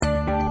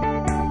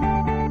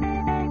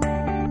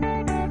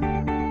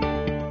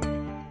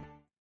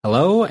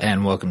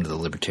and welcome to the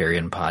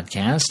Libertarian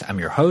Podcast. I'm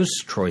your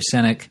host, Troy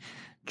Senek,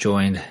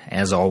 joined,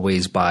 as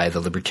always, by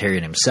the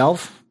Libertarian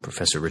himself,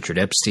 Professor Richard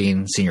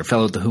Epstein, Senior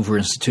Fellow at the Hoover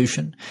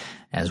Institution,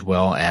 as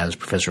well as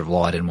Professor of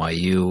Law at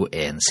NYU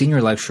and Senior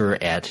Lecturer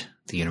at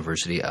the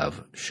University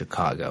of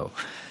Chicago.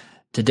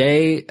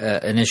 Today,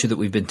 an issue that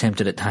we've been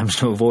tempted at times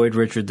to avoid,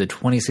 Richard, the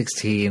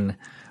 2016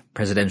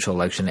 presidential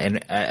election.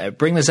 And I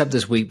bring this up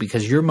this week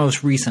because your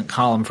most recent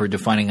column for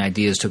Defining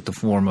Ideas took the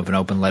form of an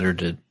open letter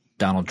to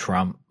Donald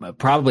Trump.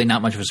 Probably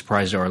not much of a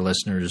surprise to our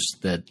listeners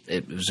that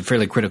it was a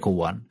fairly critical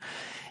one.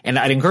 And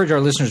I'd encourage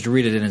our listeners to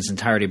read it in its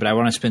entirety, but I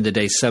want to spend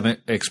today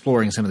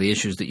exploring some of the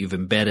issues that you've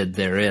embedded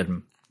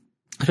therein,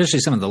 especially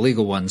some of the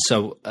legal ones.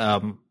 So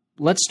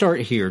let's start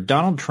here.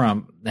 Donald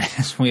Trump,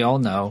 as we all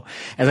know,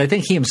 as I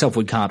think he himself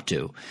would cop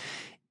to,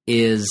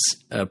 is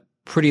a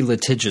pretty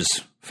litigious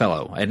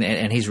fellow.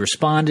 And he's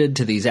responded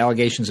to these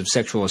allegations of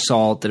sexual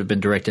assault that have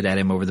been directed at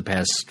him over the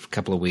past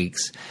couple of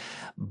weeks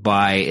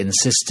by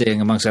insisting,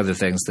 amongst other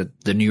things,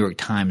 that the New York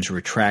Times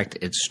retract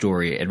its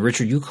story. And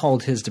Richard, you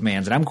called his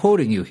demands, and I'm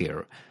quoting you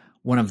here,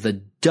 one of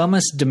the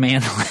dumbest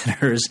demand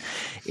letters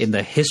in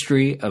the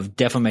history of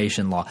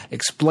defamation law.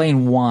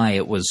 Explain why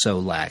it was so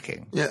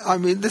lacking. Yeah, I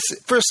mean,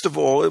 first of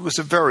all, it was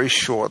a very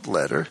short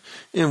letter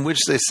in which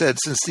they said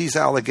since these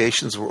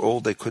allegations were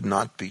old, they could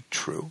not be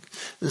true.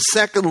 And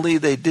secondly,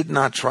 they did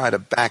not try to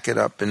back it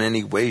up in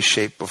any way,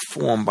 shape, or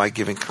form by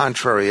giving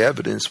contrary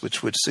evidence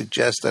which would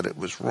suggest that it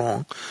was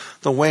wrong.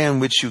 The way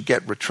in which you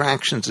get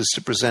retractions is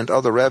to present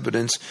other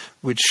evidence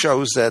which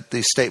shows that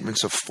the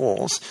statements are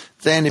false.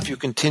 Then if you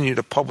continue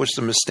to publish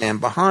them and stand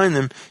behind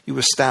them, you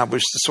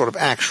establish the sort of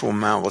actual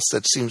malice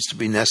that seems to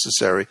be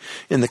necessary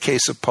in the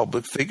case of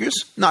public figures.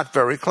 Not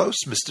very close.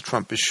 Mr.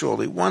 Trump is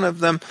surely one of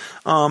them.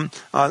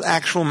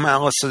 Actual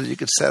malice so that you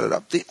could set it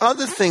up. The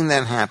other thing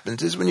that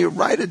happens is when you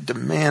write a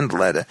demand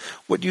letter,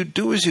 what you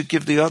do is you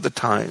give the other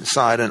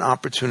side an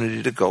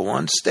opportunity to go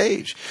on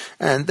stage.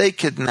 And they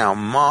could now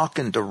mock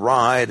and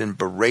deride and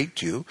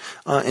berate you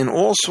in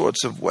all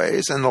sorts of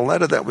ways. And the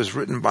letter that was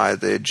written by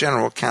the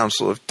General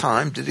Counsel of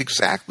Time did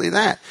exactly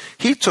that.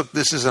 He took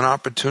this as an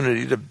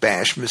opportunity to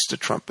bash Mr.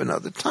 Trump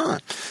another time.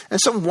 And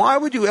so why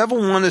would you ever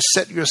want to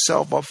set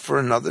yourself up for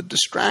another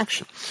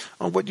distraction?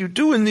 What you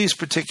do in these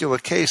particular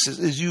cases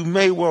is you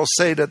may well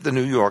say that the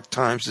New York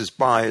Times is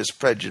biased,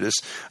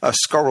 prejudiced,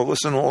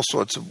 scurrilous in all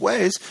sorts of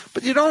ways,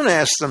 but you don't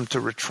ask them to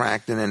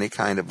retract in any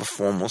kind of a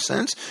formal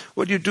sense.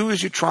 What you do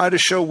is you try to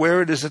show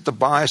where it is that the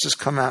bias has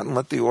come out and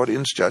let the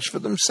audience judge for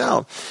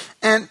themselves.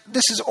 And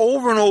this is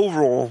over and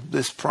over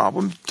this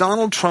problem.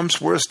 Donald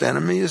Trump's worst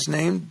enemy is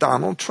named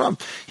Donald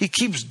Trump. He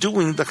keeps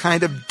doing the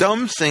kind of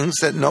dumb things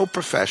that no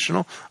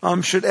professional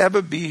should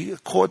ever be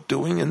caught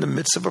doing in the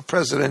midst of a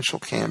presidential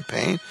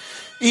campaign.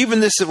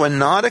 Even this were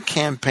not a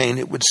campaign,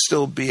 it would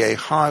still be a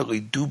highly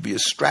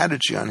dubious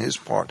strategy on his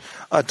part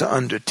to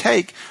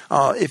undertake.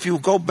 If you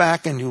go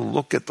back and you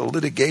look at the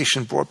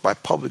litigation brought by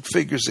public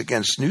figures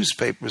against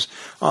newspapers,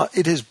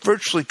 it has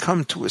virtually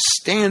come to a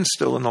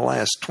standstill in the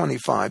last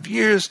 25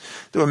 years.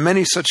 There were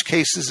many such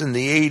cases in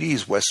the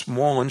 80s,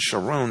 Westmoreland,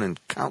 Sharon, and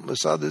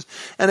countless others,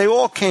 and they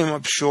all came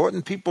up short,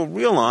 and people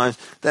realized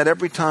that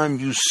every time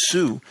you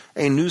sue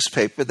a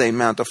newspaper, they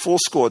mount a full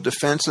score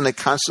defense, and they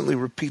constantly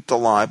repeat the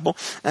libel,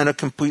 and are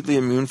completely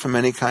immune from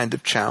any kind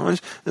of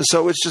challenge. And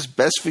so it's just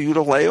best for you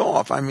to lay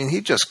off. I mean,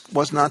 he just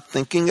was not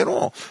thinking at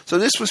all. So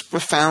this was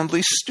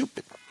profoundly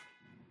stupid.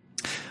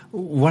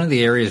 One of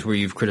the areas where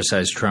you've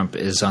criticized Trump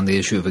is on the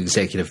issue of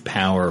executive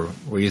power,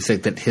 where you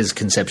think that his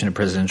conception of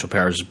presidential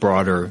powers is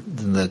broader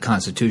than the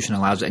Constitution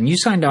allows. And you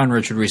signed on,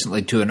 Richard,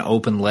 recently to an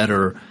open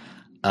letter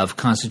of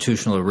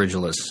constitutional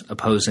originalists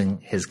opposing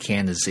his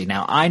candidacy.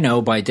 Now, I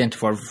know by dint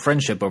of our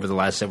friendship over the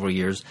last several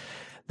years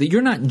that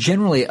you're not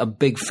generally a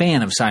big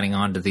fan of signing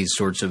on to these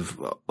sorts of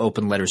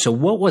open letters. So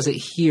what was it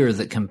here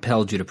that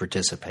compelled you to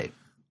participate?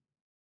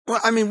 Well,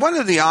 I mean, one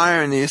of the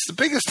ironies, the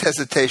biggest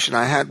hesitation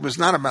I had was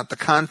not about the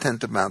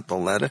content about the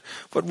letter,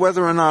 but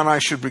whether or not I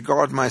should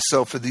regard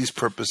myself for these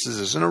purposes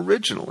as an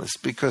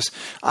originalist, because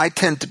I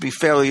tend to be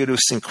fairly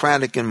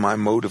idiosyncratic in my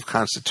mode of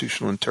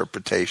constitutional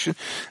interpretation.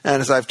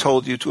 And as I've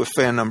told you to a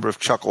fair number of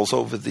chuckles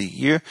over the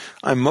year,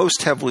 I'm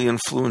most heavily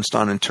influenced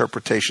on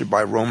interpretation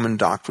by Roman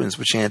doctrines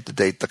which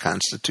antedate the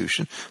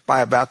Constitution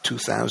by about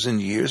 2,000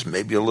 years,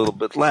 maybe a little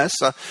bit less.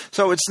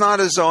 So it's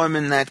not as though I'm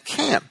in that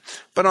camp.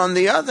 But on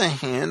the other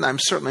hand, I'm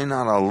certainly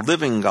not a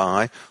living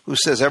guy who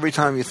says every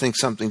time you think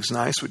something's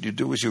nice, what you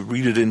do is you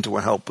read it into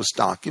a helpless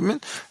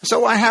document.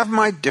 So I have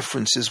my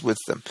differences with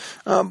them.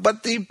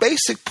 But the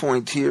basic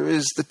point here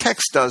is the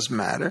text does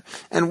matter.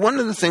 And one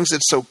of the things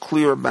that's so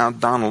clear about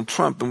Donald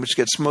Trump, and which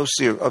gets most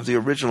of the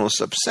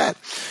originalists upset,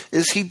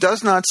 is he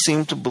does not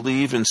seem to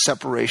believe in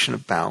separation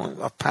of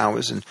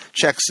powers and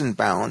checks and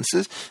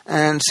balances,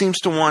 and seems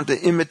to want to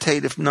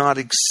imitate, if not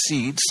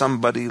exceed,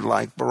 somebody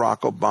like Barack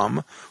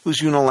Obama,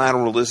 whose unilateral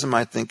unilateralism,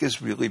 I think,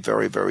 is really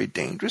very, very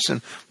dangerous.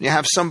 And you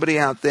have somebody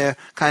out there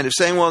kind of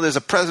saying, well, there's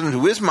a president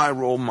who is my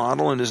role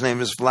model, and his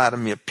name is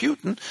Vladimir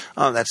Putin.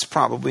 That's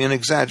probably an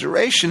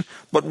exaggeration,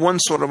 but one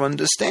sort of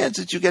understands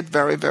that you get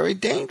very, very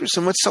dangerous.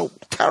 And what's so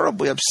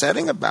terribly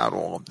upsetting about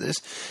all of this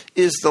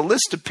is the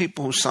list of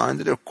people who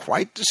signed it are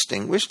quite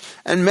distinguished,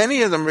 and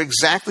many of them are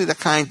exactly the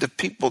kind of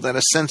people that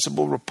a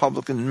sensible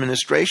Republican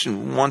administration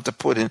would want to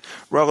put in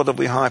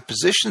relatively high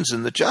positions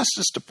in the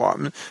Justice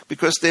Department,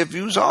 because their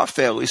views are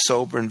fairly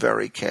sober and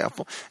very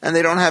careful, and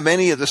they don't have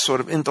any of the sort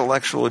of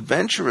intellectual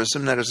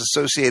adventurism that is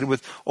associated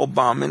with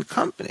Obama and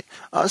company.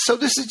 So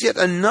this is yet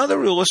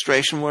another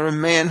illustration where a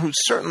man who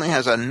certainly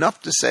has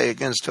enough to say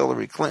against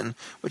Hillary Clinton,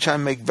 which I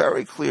make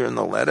very clear in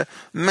the letter,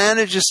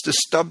 manages to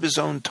stub his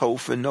own toe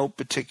for no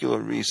particular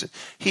reason.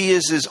 He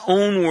is his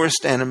own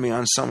worst enemy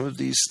on some of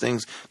these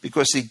things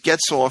because he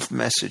gets off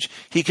message.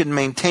 He could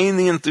maintain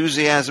the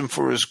enthusiasm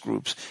for his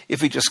groups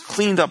if he just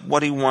cleaned up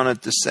what he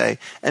wanted to say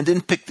and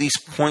didn't pick these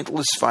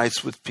pointless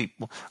fights with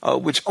people,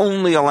 which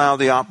only allow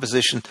the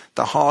opposition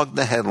to hog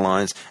the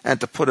headlines and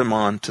to put him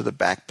on to the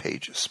back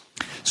pages.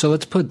 So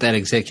let's put that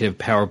executive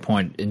power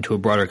point into a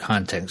broader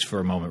context for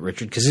a moment,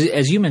 Richard, because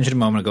as you mentioned a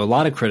moment ago, a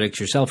lot of critics,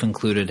 yourself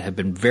included, have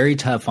been very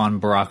tough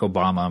on Barack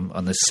Obama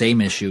on the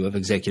same issue of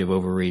executive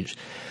overreach.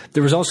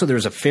 There was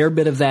a fair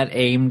bit of that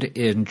aimed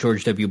in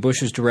George W.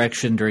 Bush's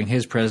direction during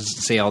his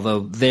presidency,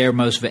 although there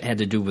most of it had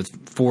to do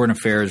with foreign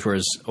affairs,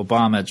 whereas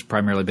Obama, it's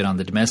primarily been on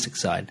the domestic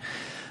side.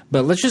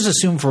 But let's just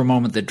assume for a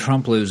moment that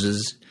Trump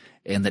loses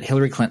and that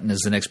Hillary Clinton is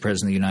the next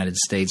president of the United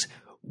States.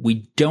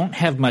 We don't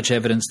have much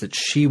evidence that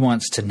she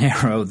wants to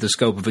narrow the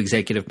scope of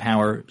executive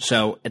power.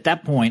 So at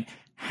that point,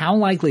 how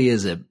likely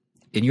is it,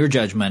 in your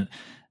judgment,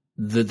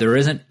 that there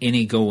isn't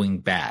any going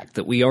back,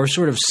 that we are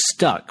sort of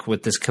stuck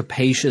with this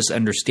capacious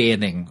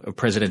understanding of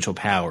presidential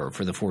power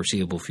for the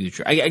foreseeable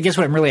future? I guess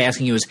what I'm really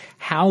asking you is,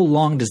 how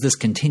long does this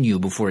continue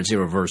before it's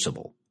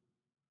irreversible?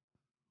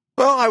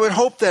 Well, I would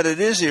hope that it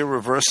is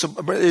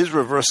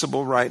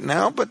reversible right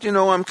now, but,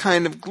 I'm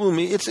kind of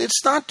gloomy.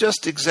 It's not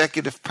just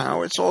executive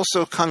power, it's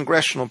also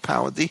congressional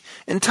power. The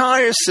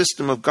entire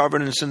system of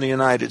governance in the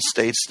United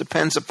States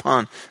depends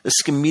upon a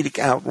schematic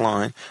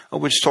outline,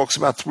 which talks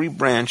about three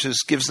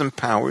branches, gives them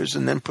powers,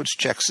 and then puts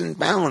checks and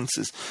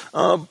balances.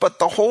 But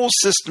the whole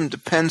system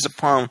depends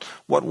upon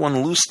what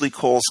one loosely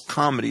calls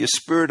comity, a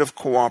spirit of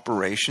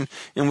cooperation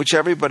in which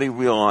everybody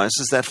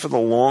realizes that for the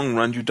long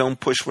run you don't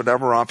push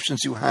whatever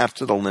options you have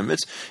to the limits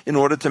in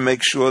order to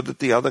make sure that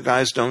the other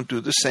guys don't do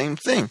the same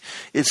thing.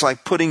 It's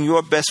like putting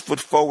your best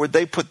foot forward,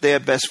 they put their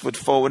best foot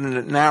forward, and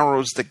it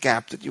narrows the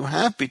gap that you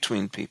have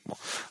between people.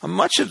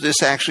 Much of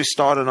this actually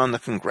started on the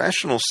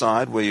congressional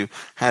side, where you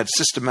had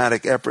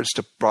systematic efforts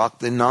to block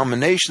the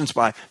nominations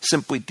by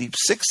simply deep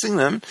sixing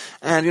them.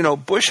 And,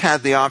 Bush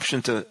had the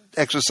option to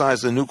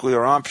exercise the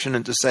nuclear option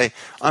and to say,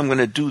 I'm going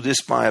to do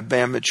this by a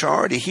bare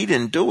majority. He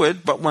didn't do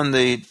it, but when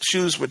the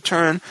shoes were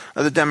turned,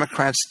 the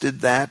Democrats did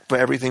that for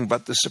everything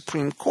but the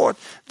Supreme Court.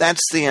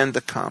 That's the end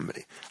of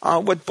comedy.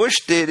 What Bush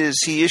did is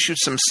he issued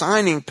some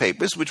signing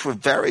papers, which were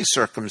very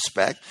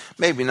circumspect,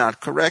 maybe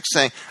not correct,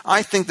 saying,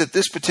 I think that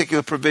this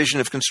particular provision,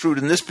 if construed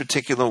in this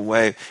particular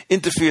way,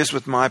 interferes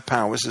with my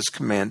powers as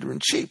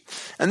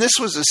commander-in-chief. And this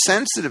was a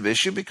sensitive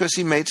issue because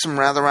he made some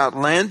rather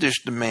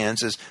outlandish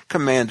demands as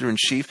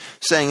commander-in-chief,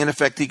 saying, in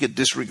effect, he could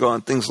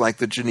disregard things like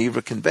the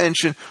Geneva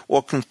Convention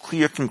or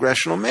clear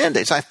congressional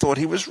mandates. I thought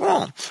he was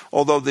wrong,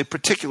 although the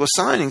particular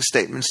signing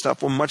statement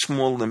stuff were much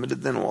more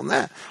limited than all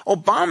that.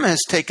 Obama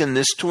has taken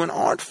this to an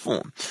art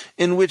form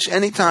in which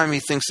anytime he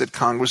thinks that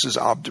Congress is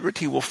obdurate,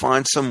 he will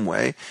find some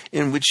way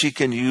in which he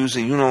can use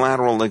a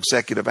unilateral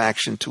executive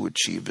action to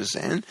achieve his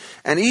end.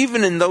 And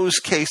even in those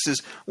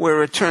cases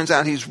where it turns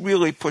out he's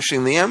really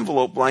pushing the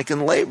envelope, like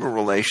in labor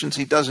relations,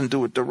 he doesn't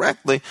do it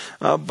directly,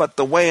 but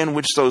the way in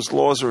which those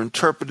laws are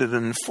interpreted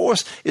and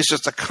enforced is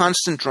just a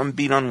constant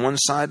drumbeat on one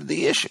side of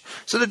the issue.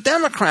 So the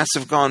Democrats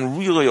have gone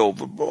really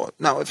overboard.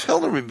 Now, if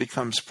Hillary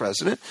becomes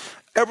president,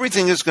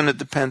 everything is going to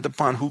depend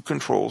upon who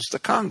controls the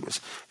Congress.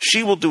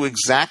 She will do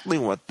exactly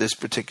what this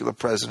particular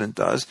president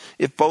does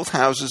if both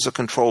houses are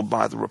controlled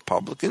by the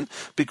Republican,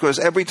 because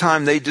every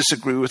time they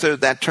disagree with her,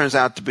 that turns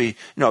out to be,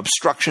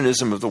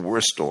 obstructionism of the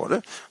worst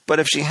order. But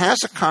if she has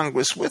a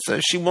Congress with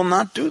her, she will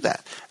not do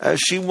that.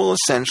 She will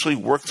essentially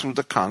work through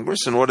the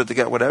Congress in order to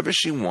get whatever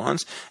she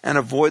wants and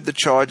avoid the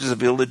charges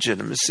of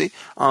illegitimacy.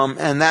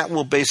 And that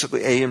will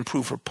basically, A,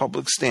 improve her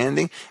public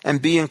standing,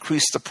 and B,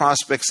 increase the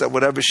prospects that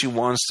whatever she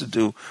wants to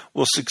do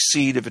will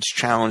succeed if it's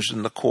challenged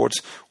in the courts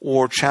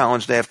or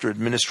challenged after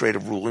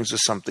administrative rulings or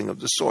something of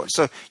the sort.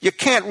 So you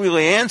can't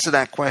really answer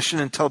that question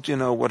until you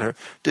know what her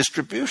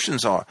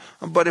distributions are.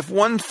 But if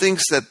one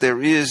thinks that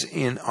there is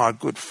in our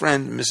good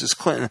friend, Mrs.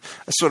 Clinton,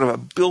 a sort of a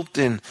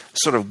built-in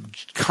sort of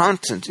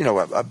content,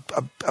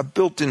 a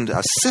built-in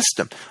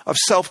system of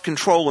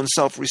self-control and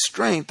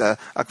self-restraint, a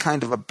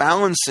kind of a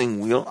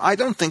balancing wheel, I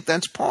don't think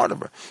that's part of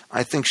her.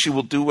 I think she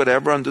will do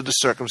whatever under the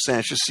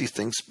circumstances she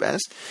thinks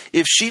best.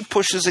 If she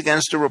pushes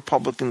against a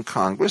Republican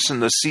Congress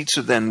and the seats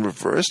are then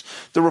reversed,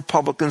 the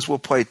Republicans will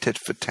play tit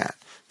for tat.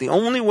 The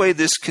only way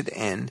this could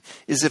end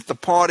is if the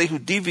party who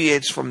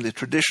deviates from the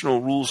traditional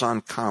rules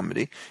on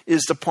comedy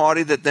is the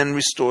party that then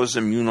restores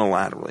them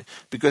unilaterally.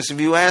 Because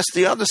if you ask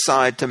the other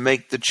side to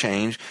make the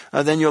change,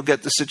 then you'll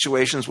get the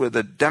situations where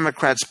the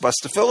Democrats bust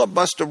the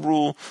filibuster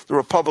rule, the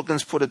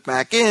Republicans put it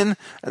back in,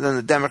 and then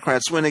the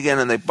Democrats win again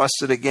and they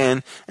bust it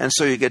again, and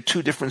so you get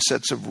two different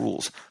sets of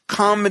rules.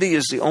 Comedy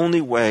is the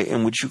only way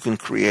in which you can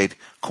create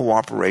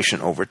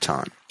cooperation over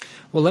time.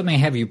 Well, let me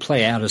have you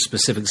play out a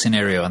specific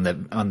scenario on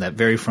that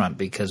very front,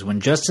 because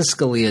when Justice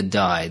Scalia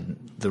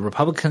died, the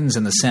Republicans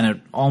in the Senate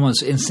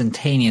almost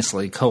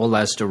instantaneously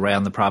coalesced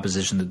around the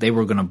proposition that they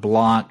were going to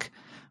block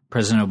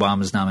President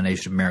Obama's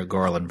nomination of Merrick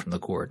Garland from the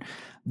court.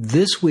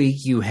 This week,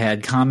 you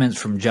had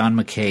comments from John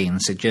McCain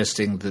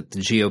suggesting that the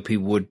GOP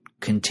would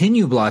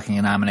continue blocking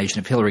a nomination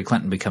if Hillary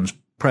Clinton becomes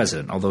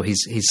president, although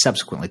he's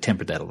subsequently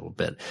tempered that a little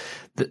bit.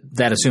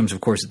 That assumes,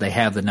 of course, that they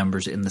have the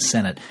numbers in the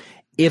Senate.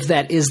 If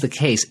that is the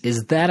case,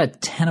 is that a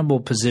tenable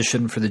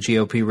position for the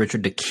GOP,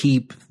 Richard, to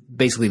keep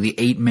basically the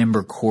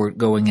 8-member court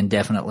going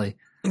indefinitely?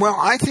 Well,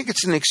 I think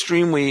it's an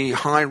extremely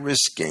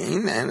high-risk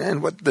game,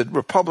 and what the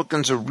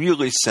Republicans are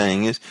really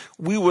saying is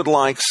we would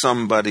like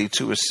somebody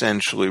to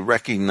essentially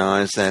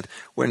recognize that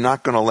we're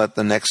not going to let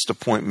the next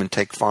appointment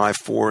take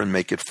 5-4 and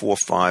make it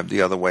 4-5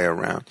 the other way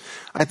around.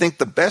 I think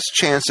the best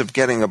chance of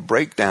getting a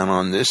breakdown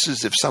on this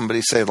is if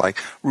somebody, say, like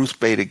Ruth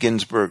Bader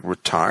Ginsburg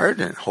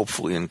retired, and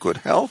hopefully in good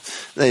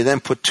health, they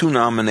then put 2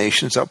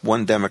 nominations up,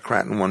 one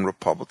Democrat and one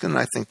Republican, and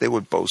I think they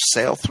would both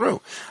sail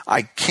through.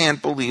 I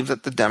can't believe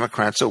that the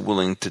Democrats are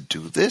willing to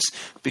do this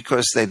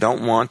because they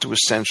don't want to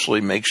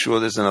essentially make sure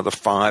there's another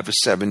 5 or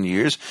 7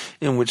 years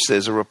in which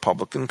there's a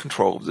Republican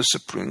control of the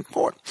Supreme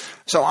Court.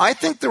 So I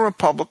think the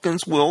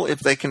Republicans will, if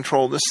they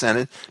control the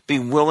Senate, be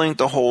willing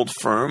to hold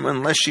firm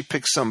unless she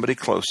picks somebody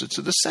closer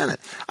to the Senate.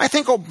 I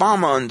think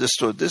Obama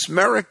understood this.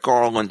 Merrick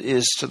Garland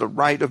is to the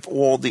right of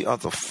all the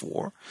other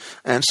 4.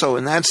 And so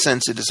in that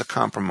sense, it is a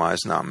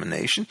compromise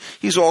nomination.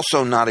 He's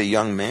also not a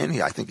young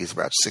man. I think he's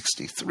about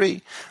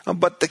 63.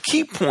 But the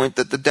key point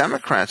that the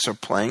Democrats are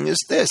playing is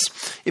this.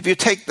 If you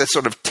take the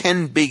sort of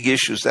 10 big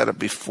issues that are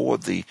before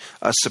the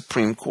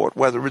Supreme Court,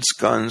 whether it's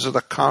guns or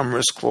the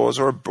Commerce Clause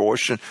or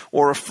abortion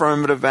or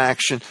affirmative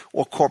action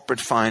or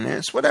corporate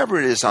finance, whatever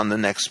it is on the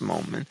next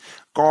moment,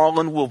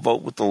 Garland will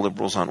vote with the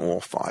liberals on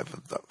all 5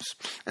 of those.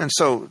 And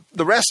so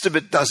the rest of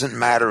it doesn't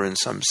matter in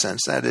some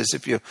sense. That is,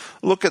 if you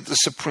look at the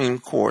Supreme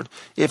Court,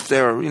 if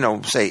there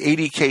are, say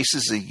 80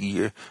 cases a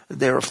year,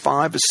 there are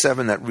 5 or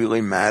 7 that really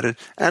mattered,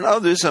 and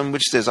others on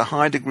which there's a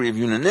high degree of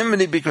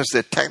unanimity because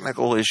they're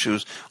technical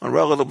issues on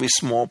relatively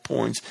small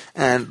points,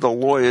 and the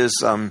lawyers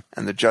and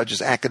the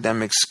judges'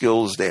 academic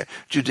skills, their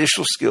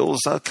judicial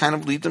skills kind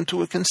of lead them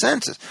to a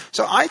consensus.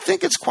 So I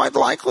think it's quite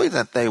likely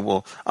that they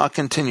will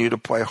continue to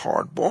play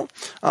hardball.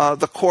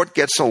 The court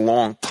gets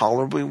along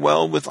tolerably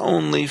well with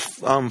only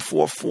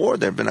 4-4.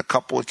 There have been a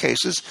couple of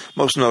cases,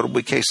 most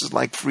notably cases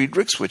like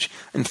Friedrichs, which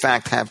in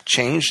fact have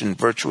changed in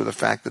virtue of the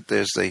fact that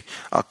there's a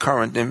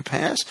current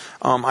impasse.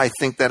 I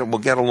think that it will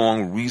get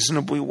along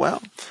reasonably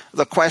well.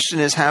 The question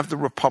is, have the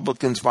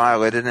Republicans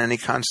violated any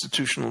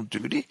constitutional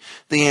duty?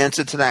 The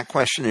answer to that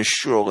question is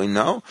surely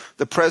no.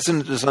 The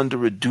president is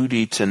under a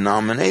duty to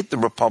nominate. The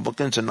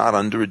Republicans are not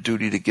under a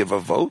duty to give a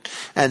vote.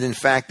 And in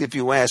fact, if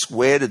you ask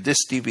where did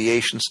this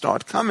deviation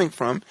start coming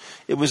from,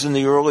 it was in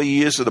the early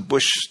years of the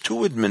Bush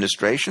II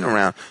administration,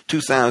 around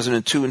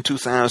 2002 and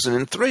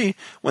 2003,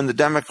 when the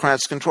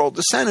Democrats controlled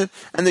the Senate,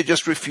 and they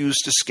just refused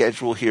to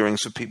schedule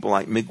hearings for people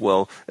like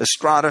Miguel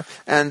Estrada.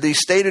 And the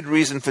stated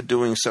reason for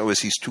doing so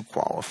is he's too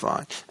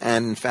qualified,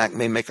 and in fact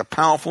may make a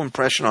powerful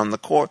impression on the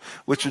court,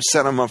 which would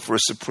set him up for a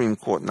Supreme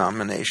Court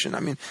nomination. I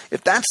mean,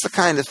 if that's the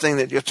kind of thing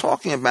that you're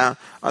talking about,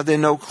 are there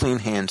no clean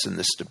hands in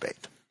this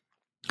debate?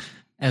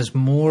 As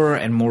more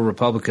and more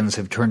Republicans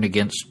have turned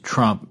against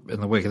Trump in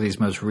the wake of these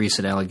most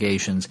recent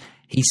allegations,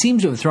 he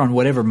seems to have thrown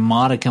whatever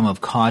modicum of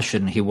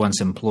caution he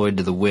once employed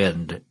to the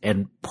wind.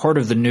 And part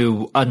of the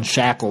new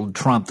unshackled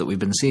Trump that we've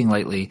been seeing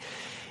lately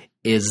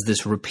is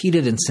this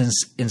repeated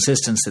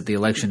insistence that the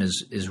election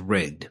is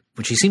rigged,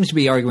 which he seems to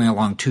be arguing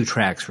along 2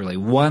 tracks, really.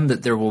 One,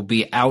 that there will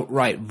be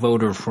outright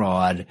voter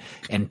fraud,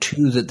 and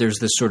 2, that there's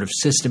this sort of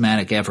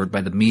systematic effort by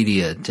the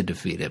media to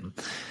defeat him.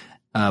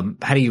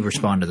 How do you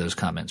respond to those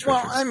comments,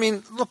 Richard? Well, I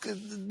mean, look,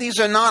 these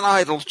are not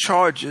idle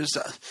charges.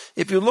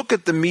 If you look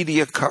at the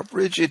media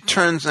coverage, it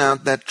turns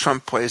out that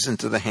Trump plays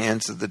into the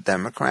hands of the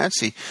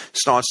Democrats. He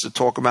starts to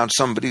talk about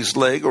somebody's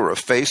leg or a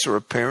face or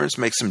appearance,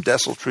 makes some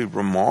desultory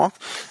remark,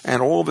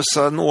 and all of a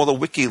sudden all the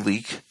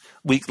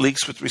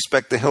WikiLeaks with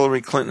respect to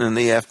Hillary Clinton and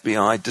the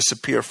FBI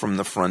disappear from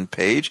the front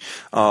page.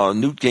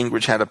 Newt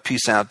Gingrich had a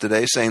piece out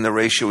today saying the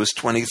ratio is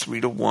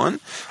 23-1.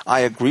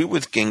 I agree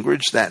with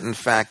Gingrich that, in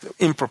fact,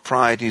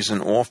 improprieties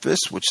in office,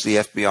 which the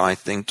FBI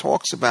thing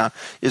talks about,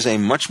 is a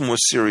much more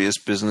serious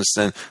business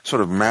than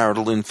sort of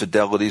marital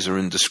infidelities or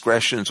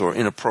indiscretions or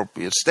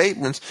inappropriate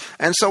statements.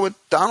 And so what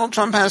Donald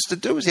Trump has to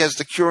do is he has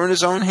the cure in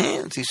his own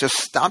hands. He just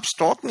stops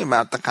talking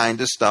about the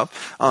kind of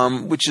stuff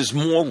which is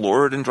more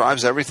lurid and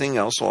drives everything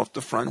else off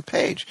the front page.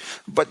 page.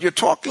 But you're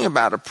talking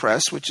about a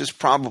press which is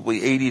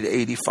probably 80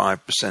 to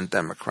 85%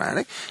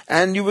 Democratic,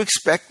 and you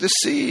expect to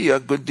see a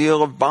good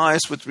deal of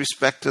bias with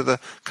respect to the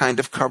kind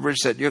of coverage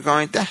that you're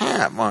going to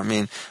have. I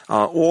mean,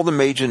 all the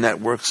major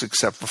networks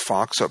except for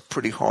Fox are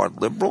pretty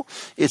hard liberal.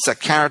 It's a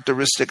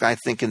characteristic, I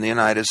think, in the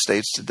United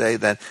States today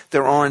that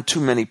there aren't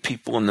too many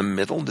people in the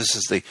middle. This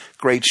is the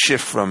great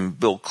shift from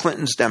Bill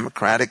Clinton's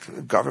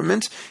Democratic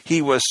government.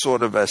 He was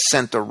sort of a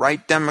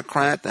center-right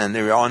Democrat, and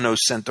there are no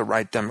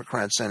center-right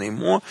Democrats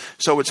anymore.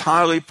 So it's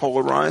highly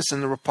polarized,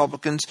 and the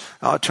Republicans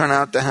turn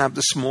out to have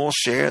the small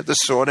share, the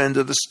short end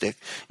of the stick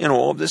in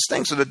all of this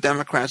thing. So the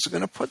Democrats are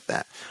going to put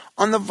that.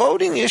 On the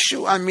voting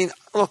issue, I mean,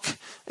 look,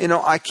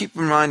 I keep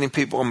reminding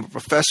people I'm a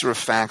professor of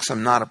facts.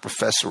 I'm not a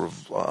professor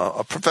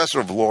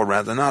of law,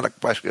 rather, not a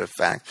question of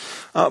fact.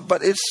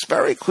 But it's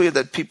very clear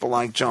that people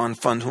like John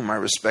Fund, whom I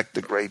respect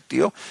a great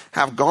deal,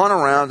 have gone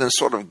around and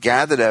sort of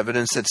gathered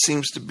evidence that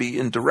seems to be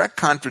in direct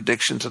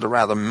contradiction to the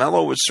rather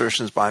mellow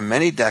assertions by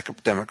many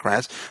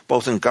Democrats,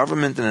 both in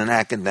government and in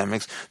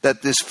academics,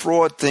 that this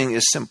fraud thing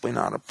is simply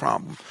not a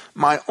problem.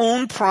 My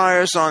own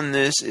priors on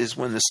this is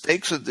when the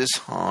stakes are this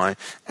high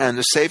and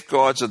the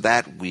safeguards are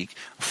that weak,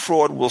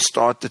 fraud will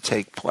start to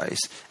take place.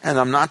 And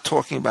I'm not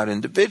talking about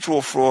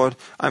individual fraud.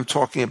 I'm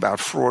talking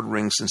about fraud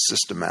rings and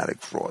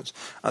systematic frauds.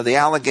 The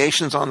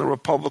allegations on the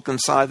Republican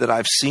side that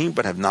I've seen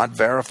but have not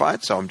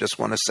verified, so I just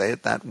want to say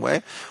it that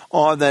way,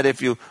 are that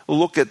if you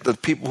look at the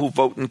people who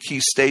vote in key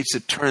states,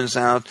 it turns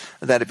out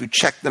that if you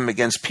check them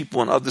against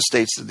people in other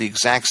states with the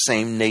exact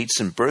same dates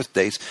and birth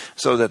dates,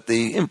 so that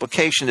the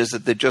implication is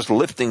that they're just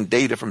lifting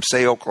data from,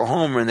 say,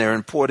 Oklahoma and they're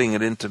importing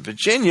it into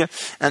Virginia,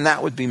 and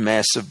that would be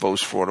massive vote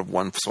fraud of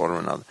one sort or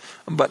another.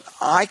 But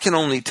I can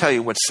only tell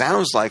you what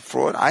sounds like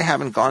fraud. I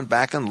haven't gone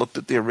back and looked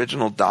at the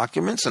original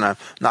documents, and I'm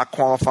not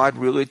qualified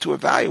really to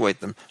evaluate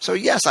them. So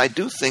yes, I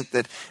do think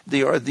that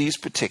there are these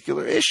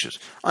particular issues.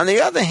 On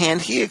the other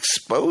hand, he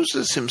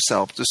exposes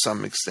himself to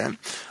some extent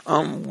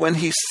when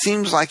he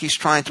seems like he's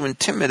trying to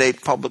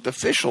intimidate public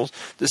officials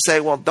to say,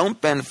 well,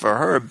 don't bend for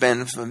her,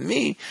 bend for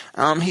me.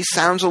 He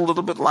sounds a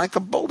little bit like a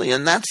bully,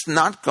 and that's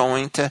not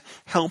going to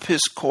help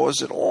his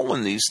cause at all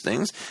in these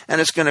things, and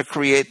it's going to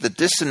create the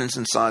dissonance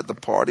inside the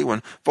party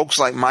when folks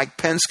like Mike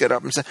Pence get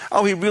up and say,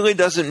 oh, he really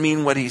doesn't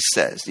mean what he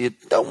says. You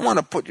don't want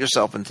to put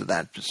yourself into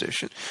that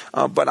position.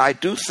 But I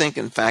do think,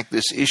 in fact,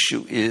 this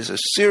issue is a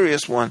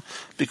serious one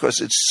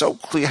because it's so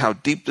clear how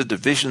deep the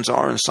divisions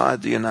are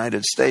inside the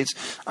United States.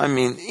 I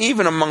mean,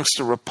 even amongst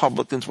the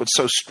Republicans, what's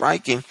so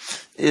striking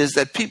is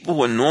that people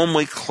who are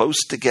normally close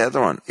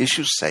together on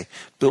issues, say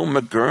Bill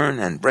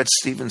McGurn and Bret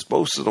Stephens,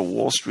 both of the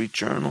Wall Street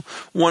Journal,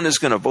 one is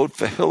going to vote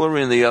for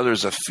Hillary and the other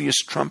is a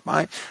fierce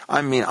Trumpite.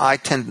 I mean, I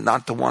tend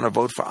not to want to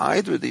vote for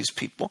either of these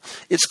people.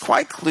 It's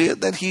quite clear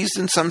that he's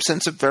in some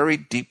sense a very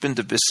deep and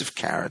divisive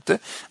character,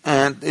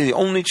 and the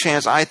only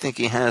chance I think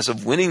he has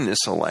of winning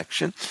this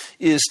election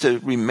is to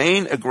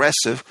remain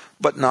aggressive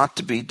but not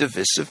to be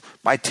divisive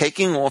by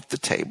taking off the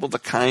table the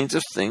kinds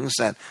of things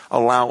that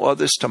allow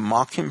others to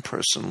mock him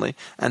personally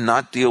and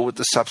not deal with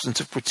the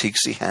substantive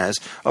critiques he has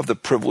of the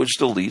privileged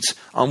elites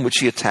on which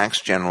he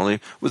attacks generally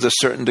with a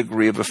certain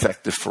degree of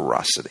effective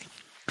ferocity.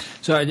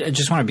 So I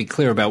just want to be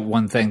clear about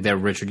one thing there,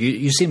 Richard.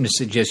 You seem to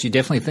suggest you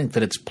definitely think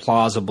that it's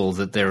plausible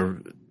that there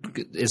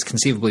is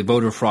conceivably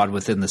voter fraud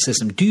within the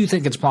system. Do you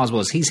think it's plausible,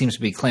 as he seems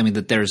to be claiming,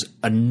 that there's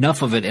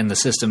enough of it in the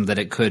system that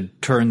it could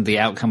turn the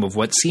outcome of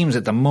what seems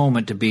at the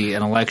moment to be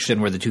an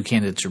election where the two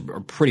candidates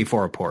are pretty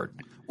far apart?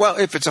 Well,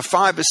 if it's a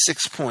 5 or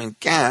 6 point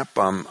gap,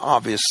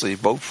 obviously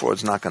vote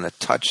fraud's not going to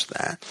touch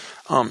that.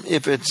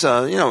 If it's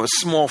a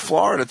small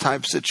Florida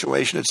type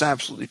situation, it's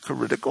absolutely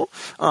critical.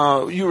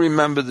 You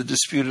remember the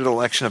disputed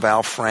election of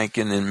Al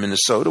Franken in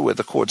Minnesota, where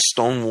the court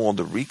stonewalled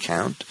the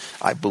recount,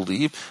 I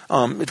believe.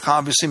 It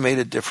obviously made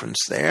a difference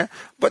there.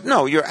 But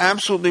no, you're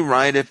absolutely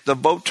right. If the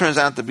vote turns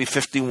out to be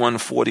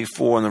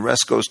 51-44 and the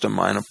rest goes to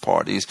minor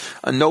parties,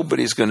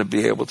 nobody's going to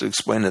be able to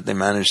explain that they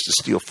managed to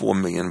steal 4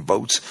 million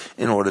votes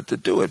in order to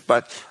do it.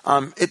 But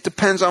it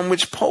depends on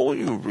which poll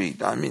you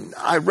read. I mean,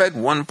 I read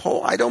one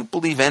poll. I don't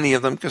believe any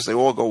of them because they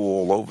all go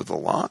all over the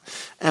lot.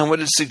 And what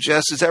it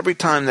suggests is every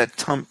time that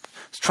Trump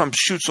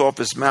shoots off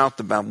his mouth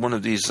about one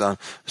of these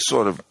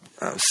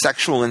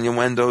sexual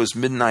innuendos,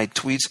 midnight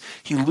tweets,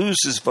 he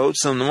loses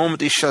votes. And the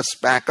moment he shuts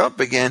back up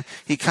again,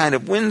 he kind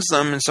of wins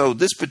them. And so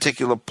this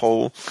particular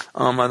poll,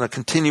 on a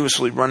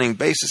continuously running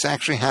basis,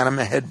 actually had him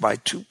ahead by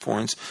 2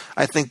 points.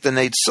 I think the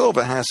Nate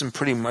Silver has him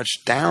pretty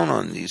much down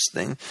on these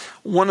things.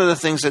 One of the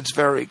things that's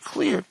very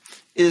clear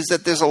is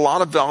that there's a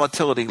lot of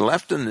volatility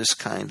left in this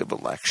kind of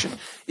election.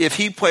 If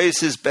he plays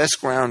his best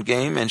ground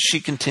game and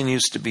she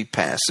continues to be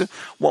passive,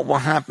 what will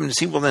happen is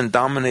he will then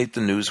dominate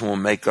the news and will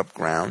make up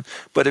ground.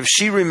 But if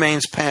she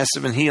remains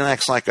passive and he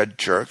acts like a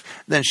jerk,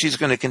 then she's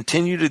going to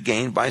continue to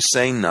gain by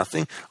saying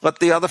nothing. Let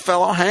the other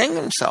fellow hang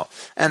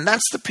himself. And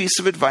that's the piece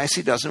of advice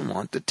he doesn't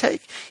want to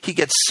take. He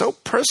gets so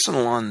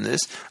personal on this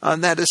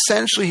that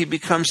essentially he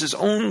becomes his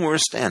own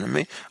worst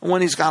enemy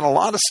when he's got a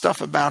lot of stuff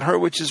about her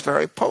which is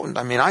very potent.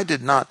 I mean, I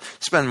did not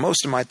spend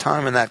most of my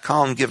time in that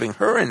column giving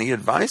her any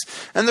advice.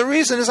 And the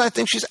reason is I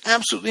think she's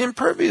absolutely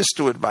impervious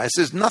to advice.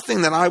 There's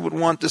nothing that I would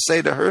want to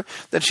say to her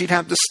that she'd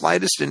have the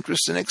slightest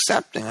interest in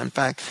accepting. In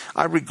fact,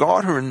 I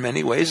regard her in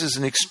many ways as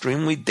an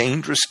extremely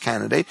dangerous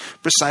candidate,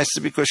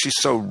 precisely because she's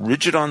so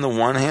rigid on the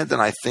one hand,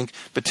 and I think,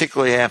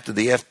 particularly after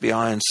the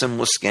FBI and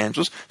similar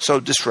scandals, so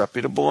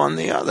disreputable on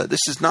the other.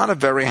 This is not a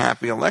very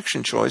happy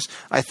election choice,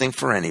 I think,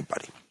 for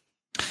anybody.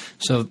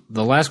 So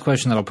the last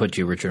question that I'll put to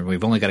you, Richard,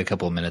 we've only got a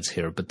couple of minutes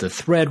here, but the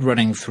thread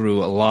running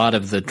through a lot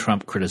of the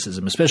Trump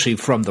criticism, especially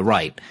from the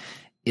right,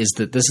 is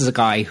that this is a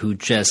guy who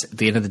just, at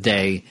the end of the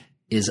day,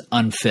 is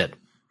unfit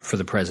for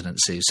the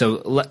presidency.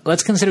 So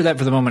let's consider that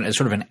for the moment as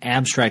sort of an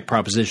abstract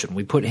proposition.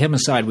 We put him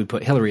aside, we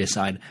put Hillary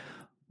aside.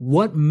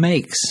 What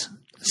makes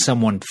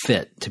someone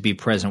fit to be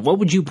president? What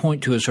would you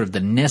point to as sort of the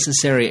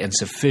necessary and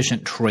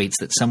sufficient traits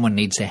that someone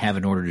needs to have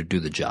in order to do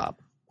the job?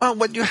 Well,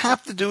 what you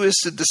have to do is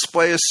to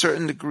display a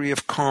certain degree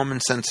of calm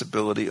and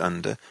sensibility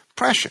under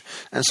pressure.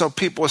 And so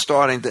people are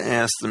starting to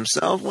ask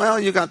themselves, well,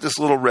 you got this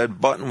little red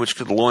button which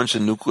could launch a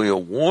nuclear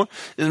war.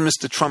 Is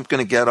Mr. Trump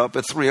going to get up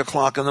at 3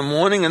 o'clock in the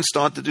morning and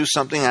start to do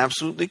something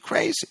absolutely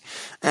crazy?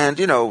 And,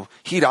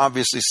 he'd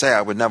obviously say,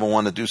 I would never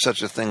want to do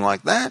such a thing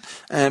like that.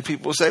 And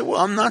people say, well,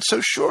 I'm not so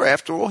sure.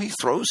 After all, he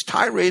throws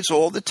tirades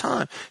all the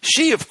time.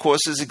 She, of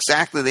course, is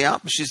exactly the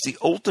opposite. She's the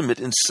ultimate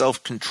in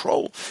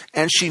self-control.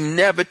 And she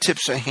never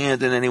tips her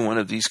hand in any one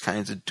of these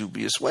kinds of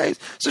dubious ways.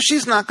 So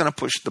she's not going to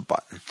push the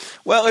button.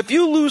 Well, if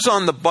you lose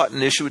on the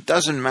button issue, it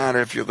doesn't matter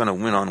if you're going to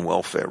win on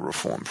welfare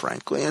reform,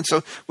 frankly. And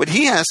so what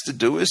he has to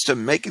do is to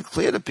make it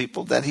clear to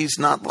people that he's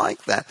not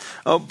like that.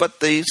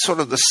 But the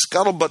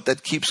scuttlebutt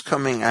that keeps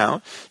coming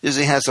out is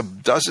he has a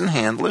dozen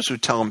handlers who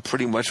tell him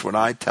pretty much what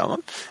I tell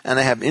him, and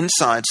they have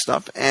inside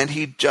stuff, and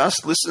he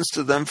just listens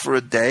to them for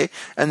a day,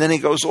 and then he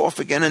goes off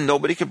again, and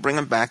nobody can bring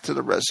him back to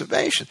the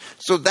reservation.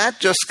 So that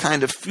just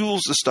kind of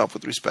fuels the stuff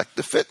with respect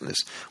to fitness.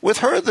 With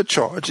her, the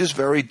charge is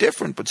very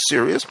different, but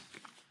serious.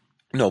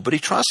 Nobody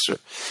trusts her.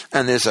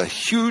 And there's a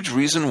huge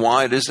reason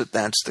why it is that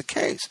that's the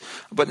case.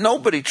 But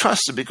nobody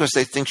trusts her because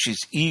they think she's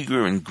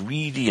eager and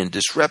greedy and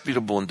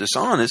disreputable and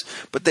dishonest,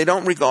 but they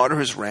don't regard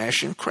her as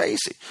rash and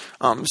crazy.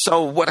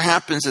 So what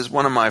happens is,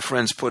 one of my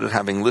friends put it,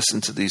 having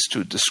listened to these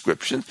two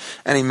descriptions,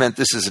 and he meant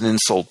this as an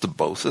insult to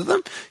both of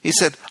them. He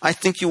said, I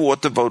think you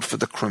ought to vote for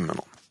the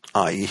criminal,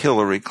 i.e.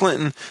 Hillary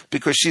Clinton,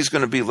 because she's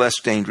going to be less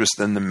dangerous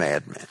than the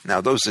madman. Now,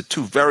 those are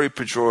two very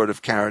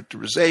pejorative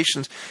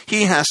characterizations.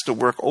 He has to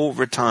work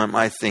overtime,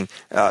 I think,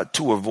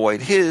 to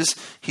avoid his.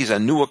 He's a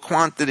newer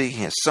quantity.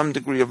 He has some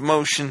degree of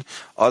motion.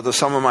 Although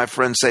some of my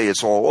friends say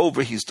it's all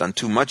over. He's done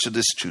too much of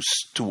this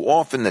too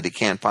often that he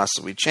can't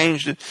possibly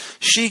change it.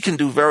 She can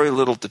do very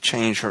little to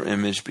change her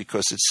image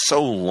because it's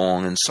so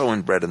long and so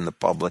inbred in the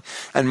public.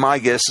 And my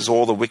guess is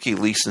all the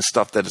WikiLeaks and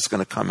stuff that is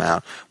going to come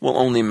out will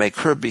only make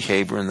her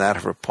behavior and that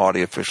of her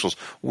party officials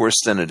worse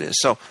than it is.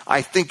 So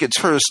I think it's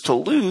hers to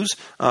lose,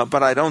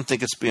 but I don't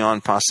think it's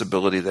beyond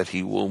possibility that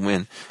he will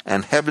win.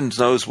 And heavens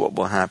knows what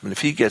will happen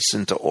if he gets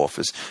into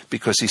office,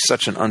 because he's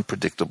such an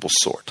unpredictable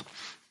sort.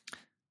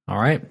 All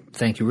right.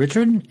 Thank you,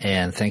 Richard.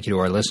 And thank you to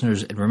our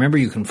listeners. And remember,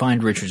 you can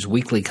find Richard's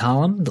weekly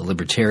column, The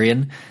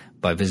Libertarian,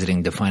 by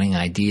visiting Defining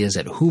Ideas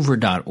at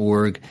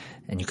hoover.org.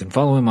 And you can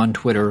follow him on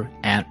Twitter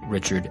at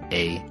Richard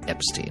A.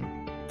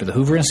 Epstein. For the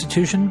Hoover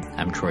Institution,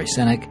 I'm Troy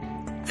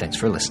Senik. Thanks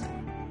for listening.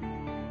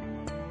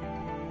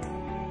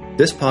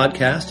 This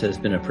podcast has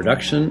been a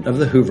production of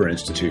the Hoover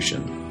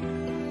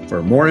Institution.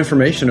 For more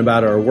information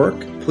about our work,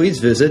 please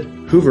visit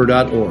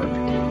hoover.org.